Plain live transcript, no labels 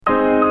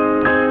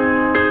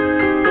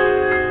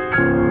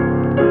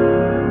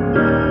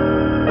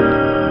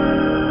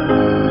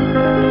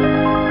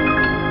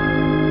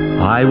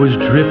I was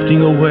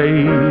drifting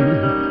away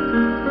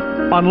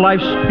on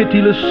life's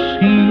pitiless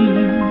sea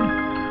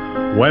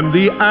when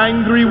the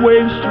angry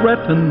waves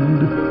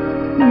threatened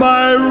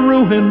my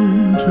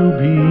ruin to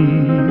be.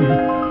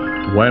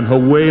 When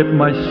away at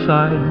my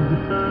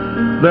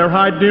side there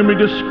I dimly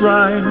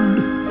descried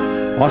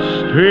a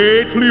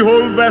stately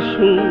old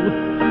vessel,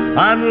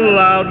 and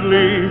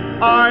loudly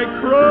I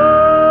cried,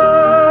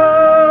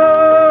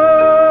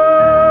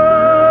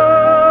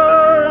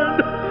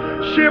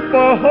 "Ship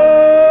ahoy!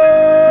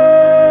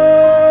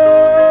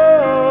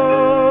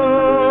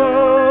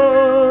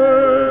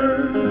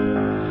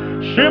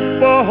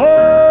 Ship ahoy!"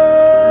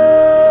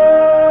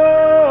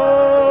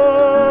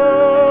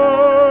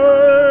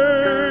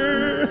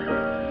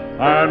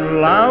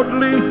 And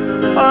loudly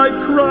I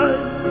cried,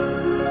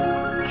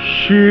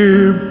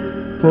 "Ship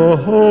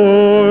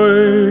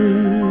ahoy!"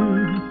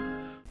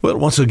 Well,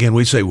 once again,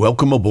 we say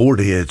welcome aboard.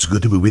 It's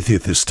good to be with you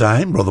at this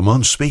time. Brother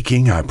Munn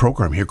speaking. Our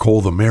program here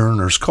called The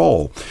Mariner's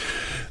Call.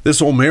 This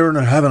old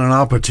mariner having an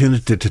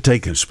opportunity to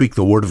take and speak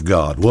the Word of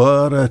God.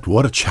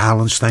 What a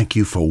challenge. Thank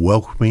you for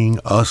welcoming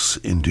us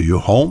into your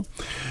home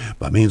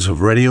by means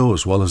of radio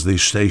as well as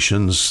these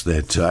stations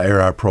that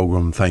air our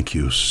program. Thank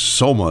you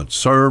so much,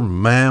 sir,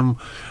 ma'am.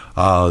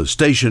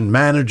 Station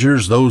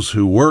managers, those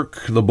who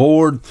work the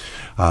board,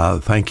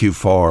 thank you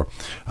for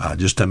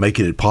just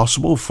making it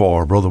possible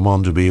for Brother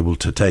Munn to be able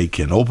to take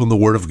and open the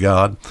Word of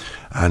God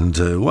and,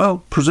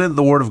 present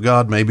the Word of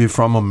God maybe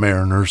from a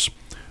mariner's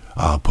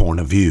point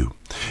of view.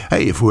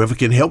 Hey, if whoever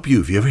can help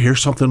you, if you ever hear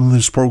something in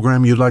this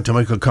program you'd like to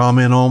make a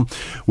comment on,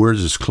 we're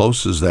as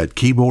close as that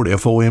keyboard,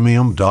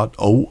 FOMM.org,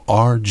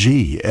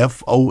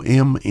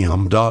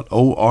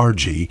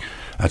 FOMM.org.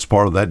 That's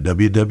part of that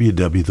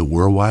www, the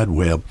World Wide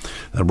Web.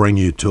 That'll bring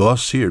you to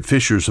us here at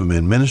Fishers of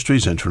Men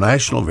Ministries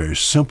International. Very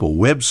simple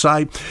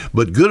website,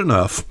 but good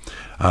enough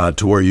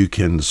to where you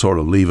can sort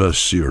of leave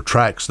us your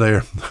tracks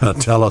there.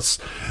 Tell us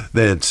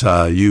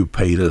that you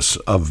paid us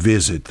a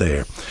visit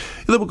there.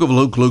 In the book of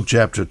Luke, Luke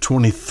chapter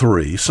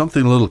 23,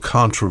 something a little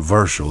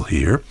controversial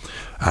here,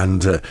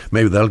 and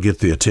maybe that'll get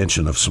the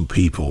attention of some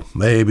people.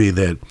 Maybe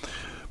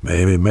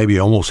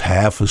almost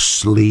half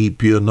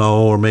asleep,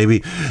 or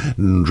maybe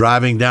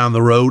driving down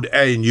the road,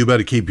 and you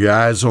better keep your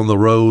eyes on the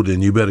road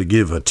and you better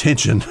give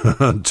attention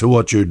to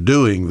what you're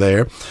doing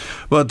there.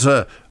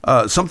 But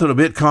something a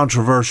bit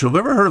controversial. Have you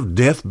ever heard of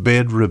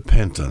deathbed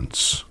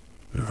repentance?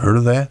 Have you heard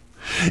of that?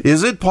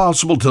 Is it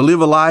possible to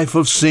live a life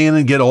of sin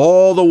and get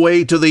all the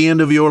way to the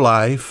end of your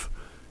life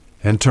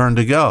and turn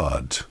to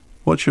God?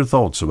 What's your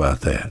thoughts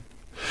about that?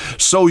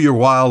 Sow your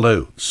wild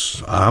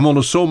oats. I'm going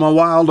to sow my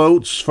wild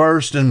oats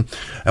first, and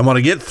when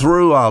I get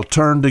through, I'll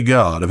turn to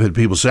God. I've had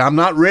people say, "I'm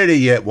not ready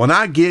yet." When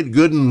I get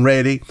good and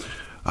ready,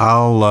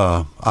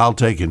 I'll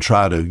take and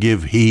try to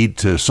give heed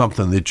to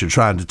something that you're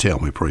trying to tell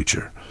me,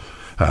 preacher.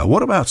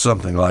 What about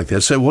something like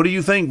that? Say, what do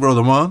you think,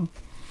 Brother Munn?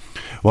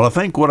 Well, I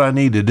think what I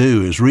need to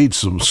do is read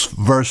some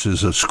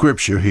verses of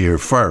Scripture here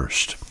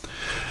first.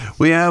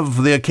 We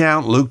have the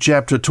account, Luke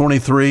chapter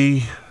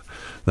 23.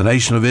 The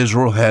nation of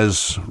Israel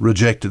has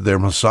rejected their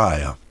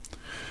Messiah.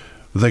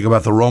 Think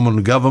about the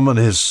Roman government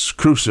has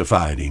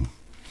crucified him.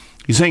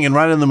 He's hanging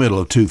right in the middle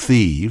of two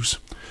thieves.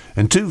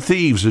 And two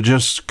thieves are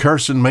just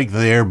cursing, make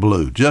the air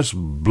blue. Just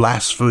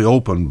blasphemy,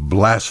 open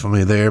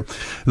blasphemy there. In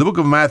the book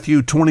of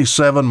Matthew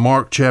 27,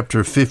 Mark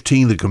chapter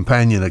 15, the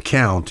companion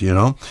account,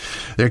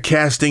 they're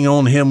casting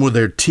on him with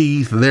their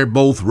teeth. They're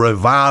both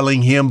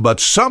reviling him. But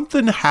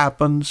something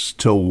happens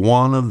to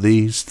one of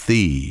these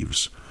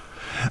thieves.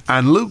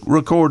 And Luke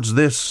records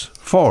this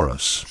for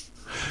us.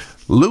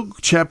 Luke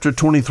chapter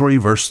 23,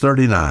 verse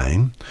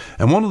 39,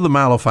 "And one of the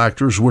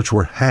malefactors which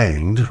were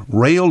hanged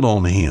railed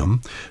on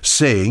him,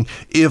 saying,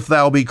 If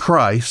thou be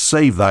Christ,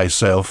 save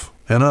thyself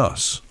and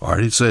us." All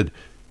right, it said,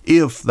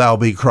 "If thou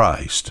be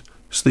Christ."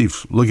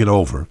 Steve, look it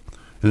over.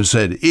 And it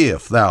said,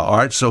 "If thou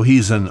art." So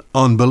he's an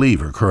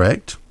unbeliever,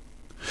 correct?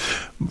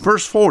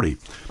 Verse 40,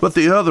 "But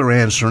the other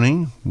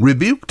answering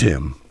rebuked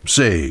him,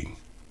 saying,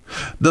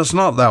 Dost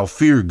not thou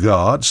fear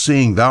God,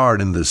 seeing thou art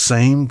in the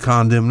same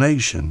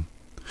condemnation?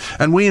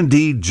 And we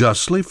indeed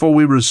justly, for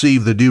we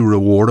receive the due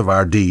reward of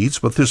our deeds,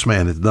 but this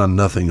man hath done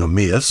nothing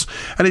amiss.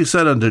 And he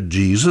said unto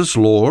Jesus,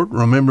 Lord,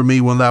 remember me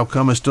when thou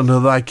comest into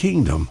thy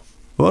kingdom."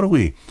 What do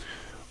we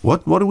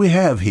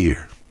have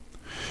here?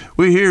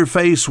 We're here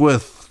faced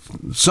with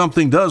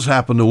something does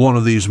happen to one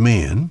of these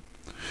men,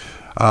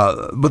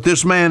 but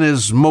this man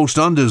is most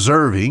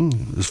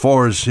undeserving, as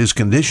far as his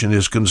condition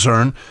is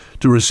concerned,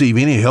 to receive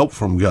any help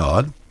from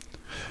God.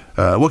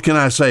 What can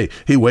I say?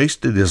 He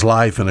wasted his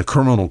life in a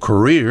criminal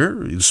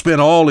career. He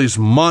spent all his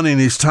money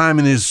and his time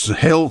and his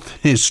health,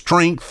 his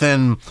strength,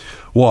 and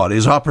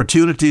his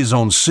opportunities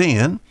on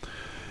sin.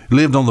 He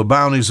lived on the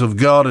bounties of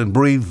God and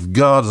breathed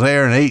God's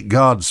air and ate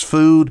God's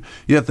food,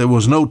 yet there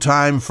was no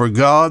time for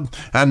God,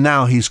 and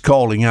now he's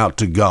calling out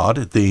to God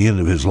at the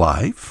end of his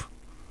life.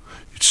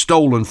 He's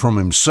stolen from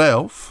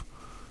himself,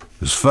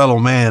 his fellow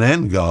man,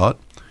 and God.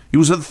 He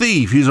was a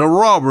thief, he's a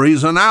robber,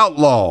 he's an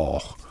outlaw.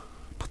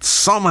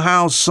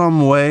 Somehow,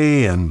 some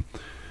way, and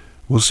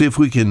we'll see if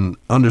we can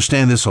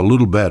understand this a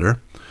little better.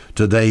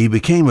 today. He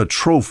became a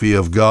trophy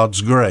of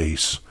God's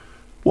grace.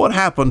 What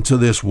happened to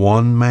this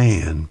one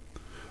man?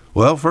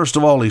 Well, first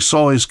of all, he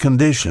saw his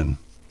condition.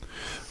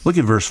 Look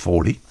at verse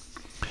 40.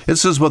 It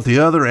says, "But the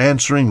other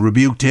answering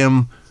rebuked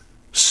him,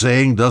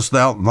 saying, Dost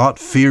thou not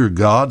fear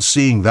God,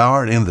 seeing thou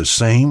art in the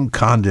same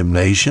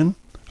condemnation?"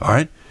 All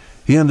right.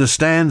 He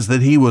understands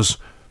that he was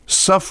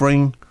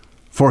suffering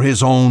for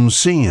his own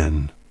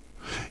sin.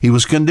 He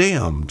was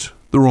condemned.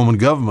 The Roman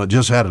government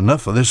just had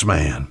enough of this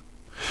man.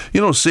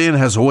 You know, sin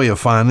has a way of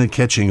finally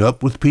catching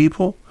up with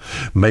people.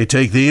 May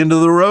take the end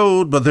of the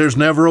road, but there's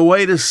never a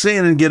way to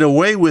sin and get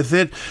away with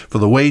it, for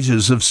the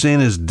wages of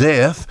sin is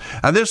death.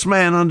 And this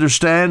man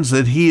understands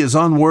that he is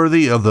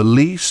unworthy of the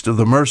least of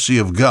the mercy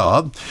of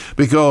God,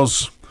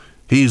 because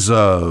he's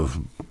a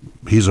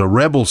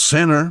rebel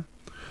sinner.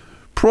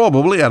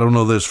 Probably, I don't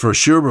know this for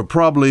sure, but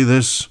probably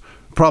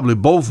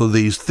both of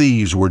these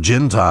thieves were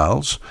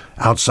Gentiles,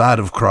 outside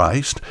of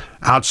Christ,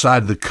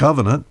 outside the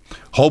covenant,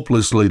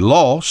 hopelessly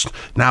lost,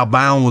 now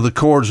bound with the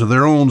cords of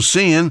their own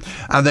sin,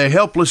 and they're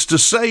helpless to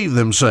save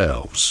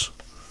themselves.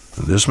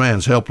 And this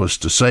man's helpless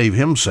to save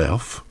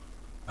himself.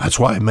 That's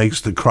why he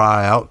makes the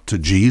cry out to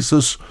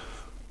Jesus,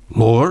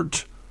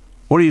 "Lord,"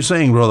 what are you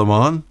saying, Brother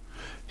Mon?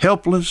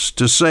 Helpless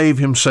to save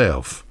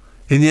himself.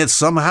 And yet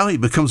somehow he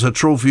becomes a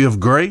trophy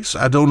of grace.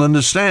 I don't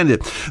understand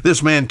it.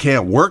 This man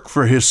can't work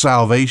for his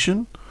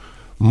salvation.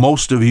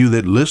 Most of you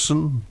that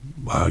listen,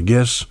 I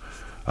guess,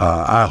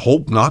 I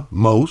hope not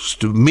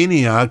most,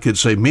 many, I could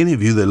say many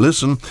of you that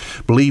listen,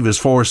 believe as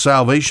far as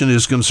salvation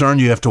is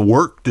concerned, you have to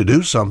work to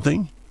do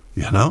something,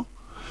 you know.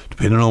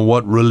 Depending on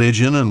what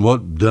religion and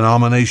what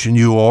denomination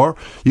you are,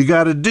 you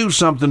got to do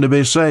something to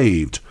be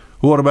saved.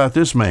 What about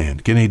this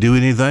man? Can he do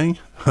anything?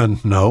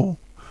 No.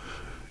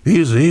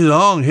 He's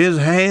on. His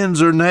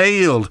hands are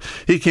nailed.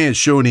 He can't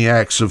show any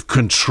acts of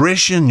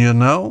contrition, you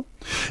know.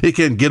 He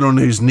can't get on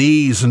his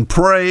knees and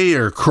pray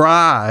or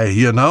cry,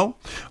 you know.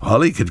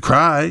 Well, he could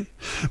cry,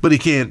 but he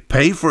can't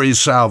pay for his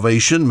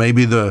salvation.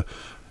 Maybe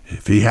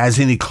if he has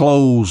any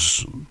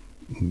clothing,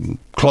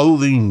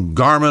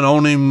 garment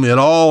on him at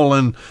all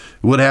and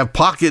would have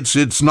pockets,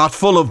 it's not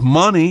full of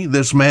money.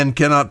 This man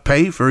cannot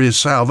pay for his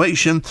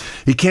salvation.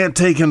 He can't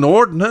take an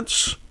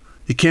ordinance.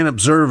 He can't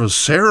observe a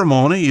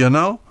ceremony, you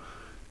know.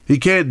 He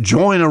can't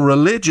join a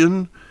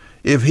religion.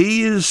 If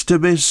he is to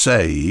be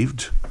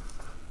saved,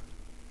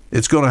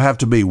 it's going to have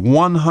to be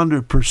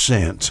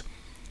 100%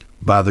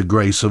 by the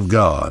grace of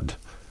God.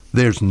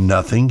 There's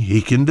nothing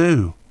he can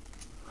do.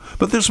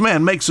 But this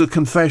man makes a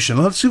confession.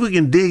 Let's see if we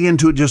can dig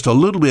into it just a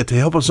little bit to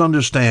help us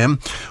understand,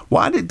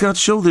 why did God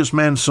show this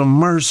man some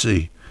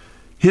mercy?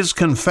 His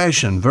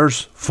confession,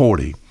 verse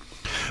 40.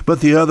 "But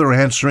the other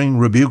answering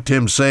rebuked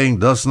him, saying,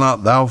 Dost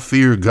not thou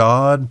fear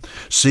God,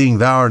 seeing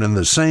thou art in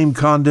the same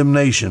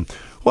condemnation?"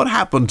 What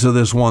happened to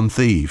this one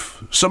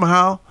thief?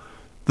 Somehow,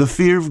 the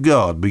fear of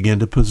God began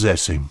to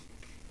possess him.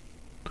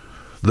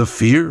 The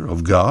fear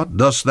of God?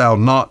 Dost thou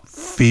not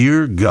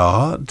fear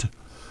God?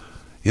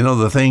 You know,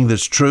 the thing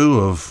that's true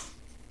of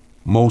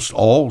most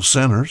all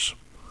sinners,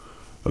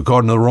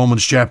 according to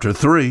Romans chapter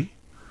 3,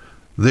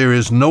 there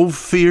is no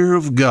fear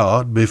of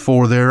God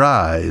before their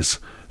eyes.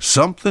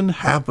 Something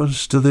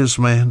happens to this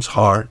man's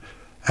heart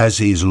as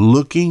he's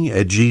looking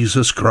at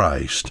Jesus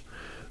Christ.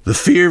 The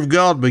fear of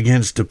God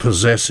begins to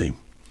possess him.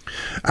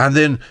 And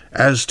then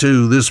as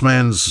to this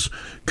man's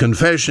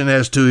confession,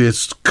 as to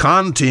its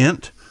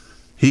content,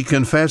 he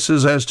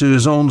confesses as to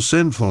his own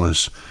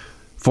sinfulness.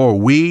 For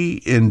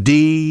we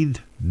indeed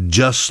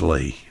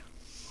justly,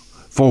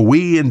 for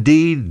we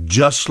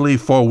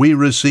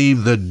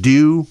receive the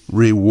due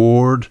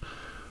reward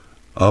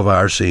of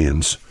our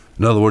sins.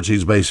 In other words,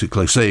 he's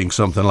basically saying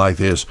something like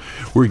this: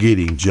 we're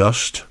getting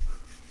just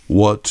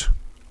what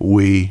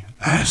we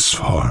asked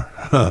for.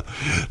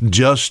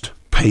 Just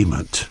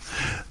payment.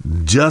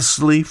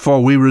 Justly,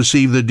 for we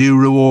receive the due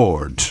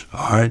reward.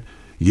 All right?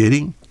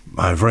 Getting,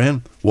 my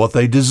friend, what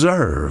they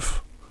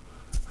deserve.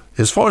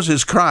 As far as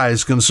his cry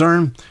is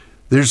concerned,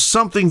 there's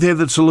something there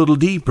that's a little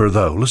deeper,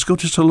 though. Let's go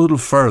just a little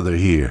further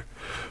here.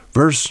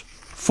 Verse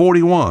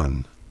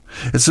 41.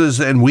 It says,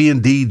 "And we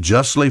indeed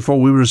justly, for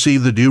we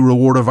receive the due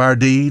reward of our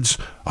deeds."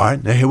 All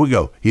right, now here we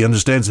go. He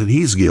understands that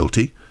he's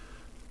guilty,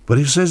 but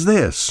he says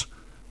this: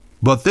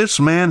 "But this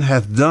man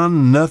hath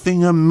done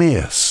nothing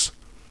amiss."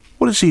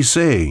 What is he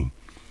saying?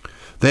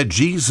 That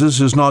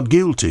Jesus is not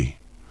guilty.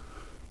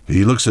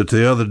 He looks at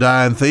the other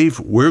dying thief.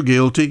 We're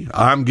guilty.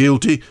 I'm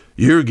guilty.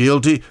 You're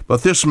guilty.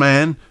 But this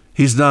man,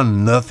 he's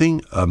done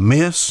nothing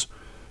amiss.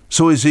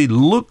 So as he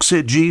looks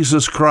at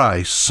Jesus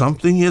Christ,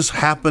 something is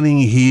happening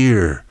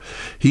here.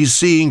 He's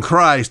seeing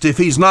Christ. If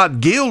he's not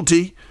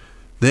guilty,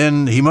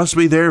 then he must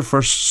be there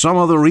for some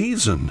other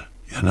reason,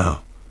 you know.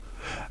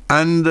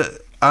 And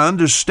I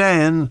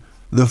understand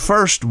the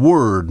first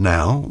word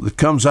now that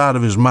comes out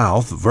of his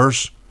mouth,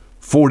 verse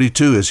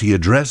 42, as he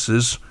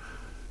addresses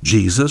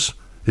Jesus,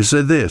 he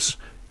said this: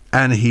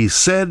 "And he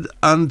said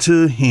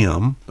unto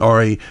him,"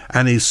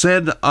 and he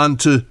said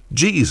unto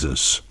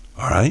Jesus,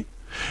 all right?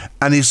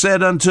 And he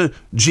said unto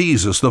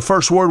Jesus. The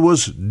first word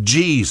was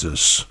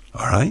Jesus,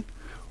 all right?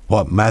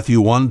 What,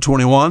 Matthew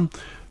 1:21?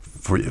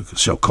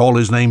 shall call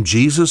his name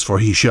Jesus, for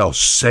he shall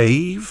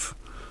save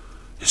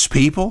his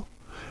people.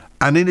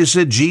 And then he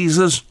said,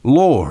 Jesus,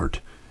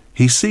 Lord.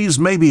 He sees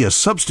maybe a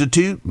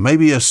substitute,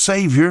 maybe a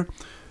savior,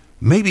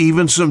 maybe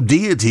even some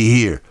deity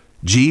here.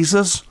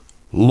 Jesus,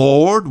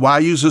 Lord. Why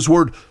use this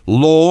word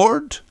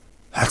Lord?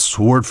 That's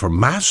the word for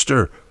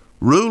master,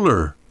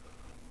 ruler,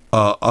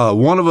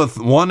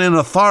 one in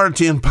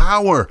authority and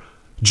power,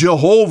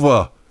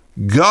 Jehovah,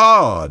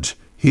 God.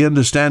 He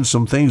understands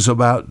some things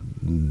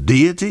about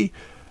deity,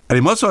 and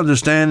he must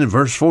understand in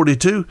verse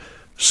 42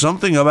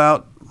 something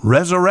about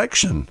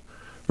resurrection.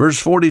 Verse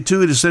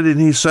 42, it is said,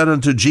 and he said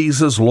unto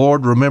Jesus,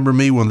 Lord, remember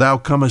me when thou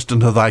comest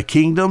into thy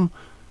kingdom.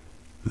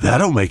 That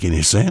don't make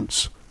any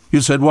sense. You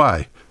said,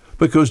 why?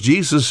 Because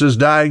Jesus is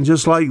dying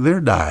just like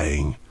they're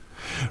dying.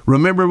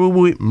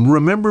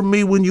 Remember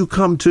me when you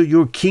come to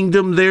your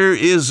kingdom. There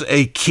is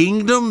a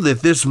kingdom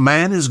that this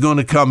man is going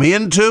to come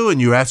into, and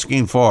you're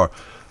asking for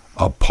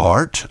a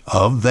part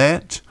of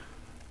that.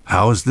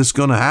 How is this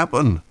going to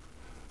happen?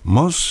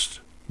 Must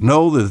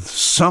know that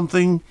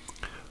something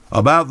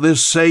about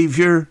this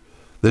Savior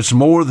that's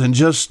more than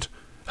just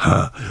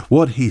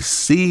what he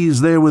sees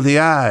there with the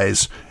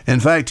eyes. In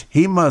fact,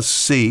 he must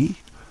see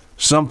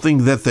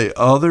something that the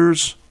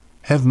others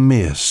have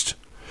missed.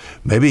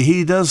 Maybe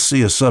he does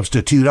see a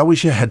substitute. I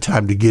wish I had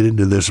time to get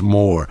into this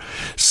more.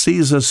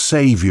 Sees a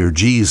Savior,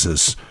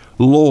 Jesus,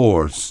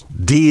 Lord,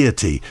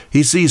 deity.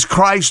 He sees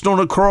Christ on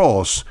a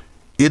cross.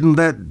 Isn't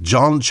that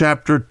John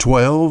chapter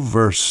 12,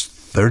 verse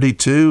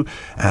 32?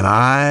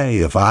 And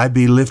if I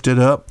be lifted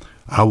up,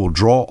 I will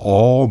draw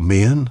all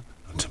men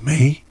unto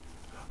me.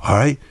 All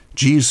right,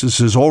 Jesus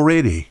is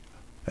already,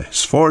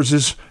 as far as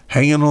this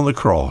hanging on the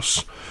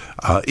cross,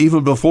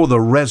 even before the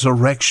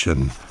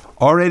resurrection,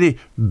 already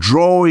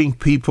drawing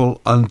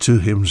people unto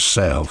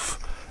himself.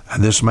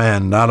 And this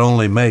man not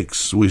only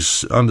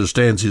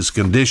understands his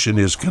condition,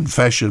 his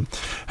confession,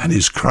 and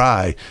his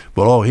cry,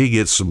 but he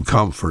gets some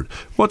comfort.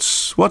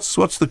 What's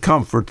the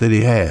comfort that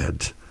he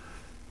had?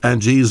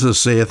 And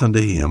Jesus saith unto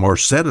him, or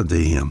said unto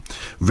him,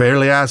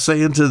 Verily I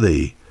say unto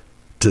thee,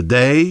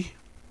 today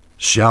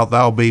shalt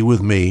thou be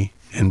with me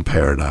in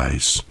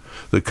paradise.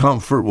 The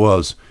comfort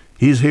was,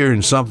 he's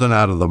hearing something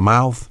out of the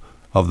mouth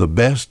of the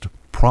best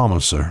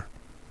promiser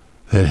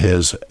that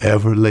has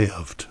ever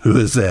lived. Who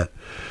is that?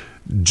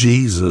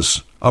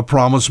 Jesus, a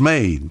promise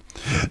made.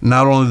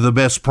 Not only the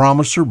best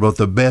promiser, but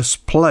the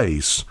best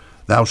place.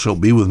 Thou shalt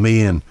be with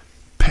me in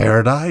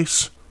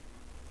paradise,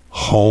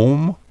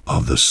 home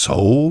of the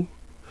soul.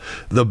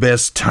 The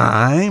best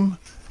time.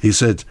 He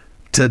said,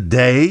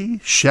 today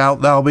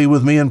shalt thou be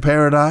with me in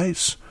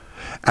paradise.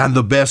 And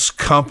the best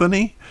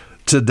company.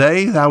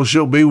 Today thou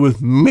shalt be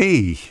with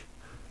me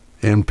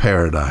in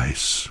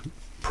paradise.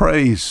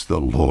 Praise the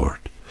Lord.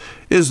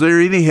 Is there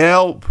any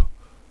help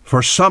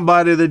for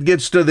somebody that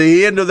gets to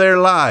the end of their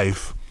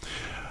life?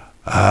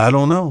 I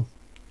don't know.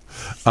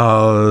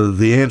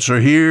 The answer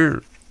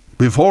here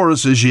before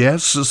us is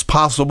yes, it's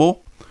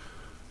possible.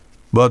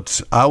 But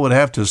I would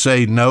have to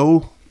say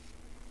no,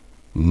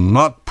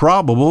 not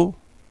probable.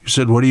 You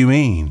said, what do you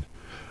mean?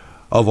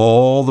 Of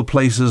all the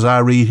places I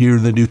read here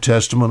in the New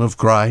Testament of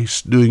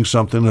Christ doing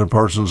something in a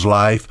person's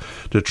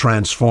life to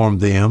transform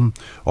them,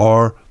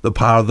 or the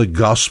power of the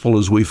gospel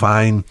as we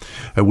find,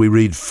 and we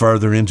read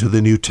further into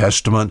the New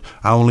Testament,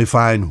 I only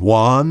find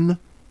one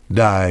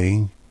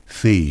dying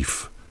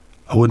thief.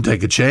 I wouldn't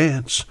take a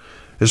chance.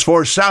 As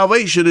far as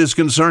salvation is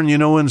concerned, you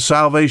know when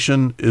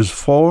salvation is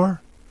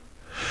for?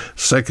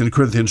 2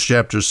 Corinthians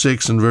chapter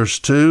 6 and verse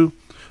 2,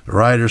 the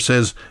writer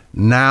says,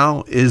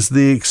 now is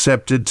the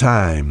accepted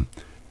time.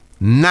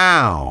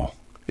 Now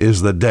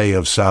is the day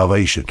of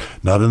salvation,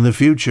 not in the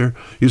future.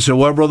 You say,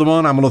 well, Brother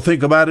Mon, I'm going to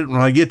think about it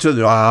when I get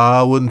to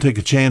I wouldn't take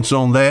a chance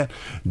on that.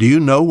 Do you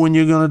know when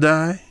you're going to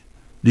die?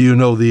 Do you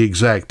know the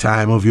exact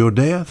time of your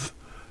death?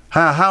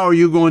 How are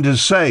you going to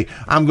say,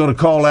 I'm going to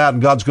call out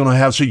and God's going to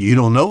have, so you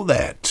don't know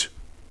that.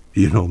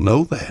 You don't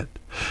know that.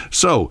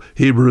 So,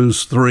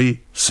 Hebrews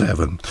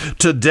 3:7.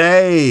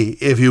 Today,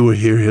 if you will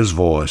hear his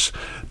voice,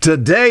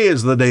 today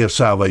is the day of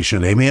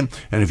salvation. Amen.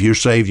 And if you're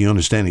saved, you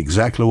understand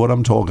exactly what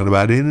I'm talking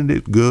about. Isn't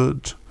it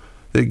good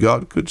that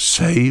God could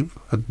save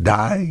a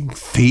dying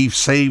thief,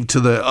 saved to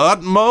the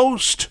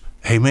utmost?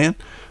 Amen.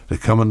 To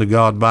come unto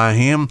God by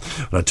him.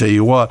 But I tell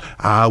you what,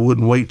 I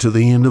wouldn't wait to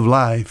the end of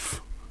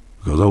life,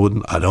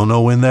 because I don't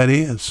know when that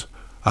is.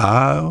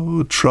 I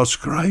would trust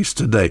Christ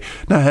today.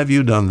 Now, have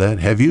you done that?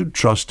 Have you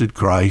trusted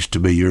Christ to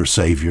be your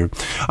Savior?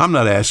 I'm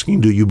not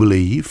asking, do you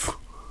believe?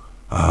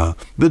 The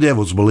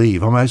devils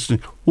believe. I'm asking,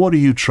 what are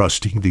you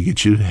trusting to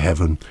get you to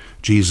heaven?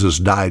 Jesus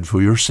died for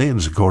your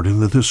sins according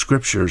to the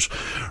Scriptures.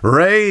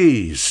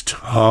 Raised.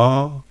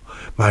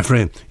 My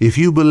friend, if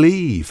you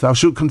believe, thou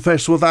shalt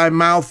confess with thy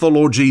mouth the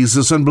Lord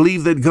Jesus, and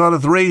believe that God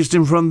hath raised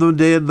him from the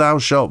dead, thou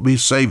shalt be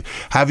saved.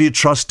 Have you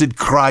trusted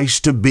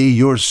Christ to be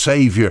your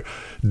Savior?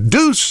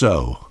 Do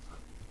so.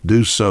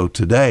 Do so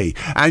today.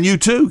 And you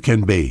too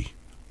can be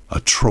a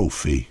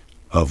trophy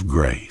of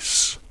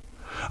grace.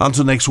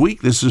 Until next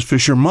week, this is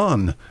Fisher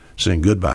Munn saying goodbye.